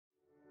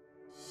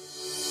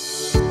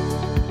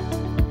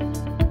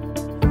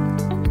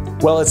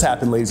Well, it's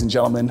happened, ladies and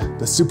gentlemen.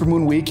 The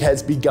Supermoon week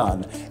has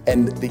begun,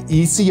 and the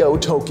ECO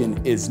token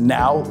is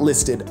now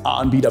listed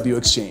on BW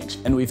Exchange,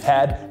 and we've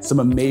had some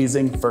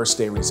amazing first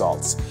day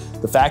results.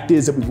 The fact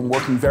is that we've been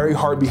working very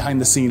hard behind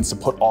the scenes to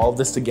put all of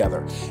this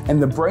together,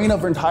 and the brain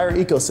of our entire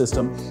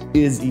ecosystem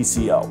is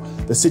ECO.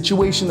 The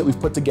situation that we've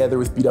put together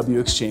with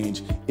BW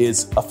Exchange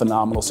is a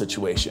phenomenal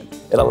situation.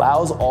 It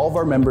allows all of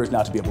our members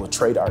now to be able to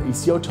trade our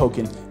ECO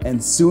token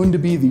and soon to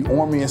be the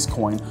Ormeus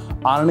coin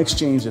on an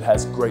exchange that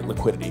has great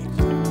liquidity.